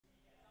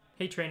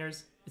Hey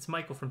trainers, it's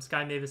Michael from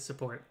Sky Mavis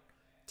Support.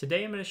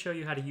 Today I'm going to show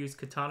you how to use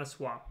Katana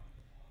Swap.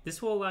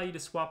 This will allow you to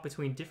swap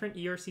between different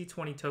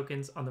ERC20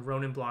 tokens on the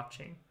Ronin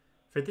blockchain.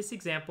 For this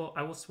example,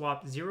 I will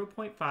swap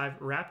 0.5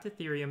 wrapped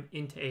Ethereum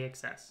into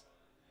AXS.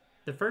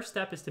 The first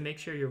step is to make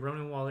sure your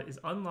Ronin wallet is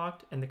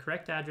unlocked and the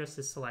correct address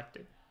is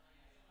selected.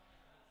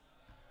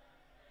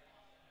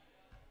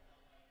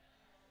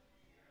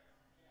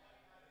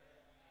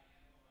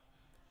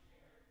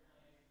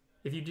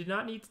 If you do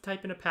not need to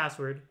type in a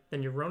password,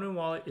 then your Ronin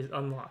wallet is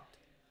unlocked.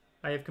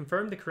 I have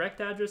confirmed the correct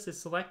address is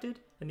selected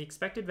and the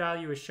expected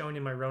value is shown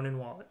in my Ronin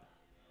wallet.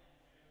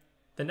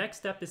 The next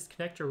step is to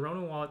connect your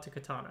Ronin wallet to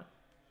Katana.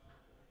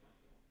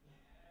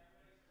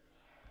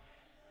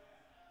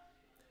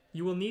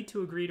 You will need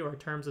to agree to our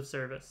terms of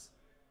service.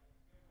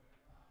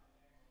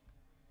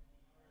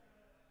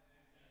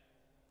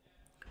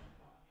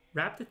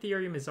 Wrapped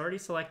Ethereum is already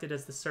selected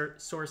as the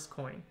source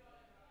coin.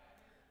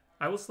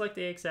 I will select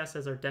AXS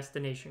as our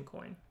destination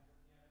coin.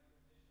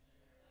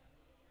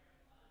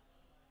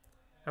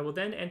 I will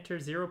then enter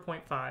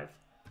 0.5.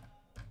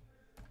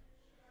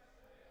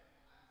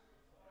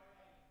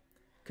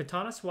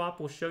 Katana Swap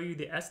will show you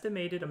the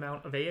estimated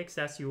amount of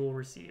AXS you will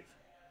receive.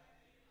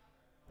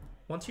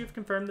 Once you have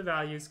confirmed the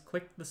values,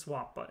 click the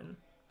Swap button.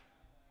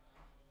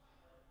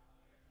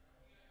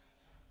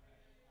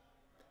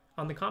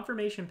 On the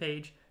confirmation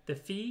page, the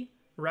fee,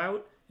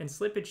 route, and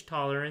slippage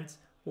tolerance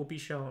will be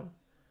shown.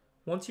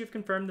 Once you have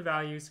confirmed the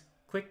values,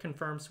 click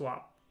Confirm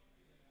Swap.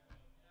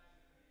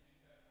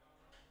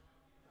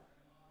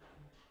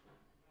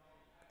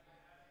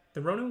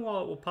 The Ronin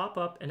wallet will pop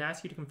up and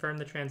ask you to confirm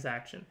the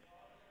transaction.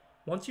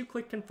 Once you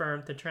click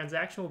Confirm, the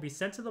transaction will be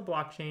sent to the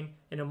blockchain.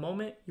 In a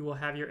moment, you will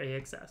have your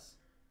AXS.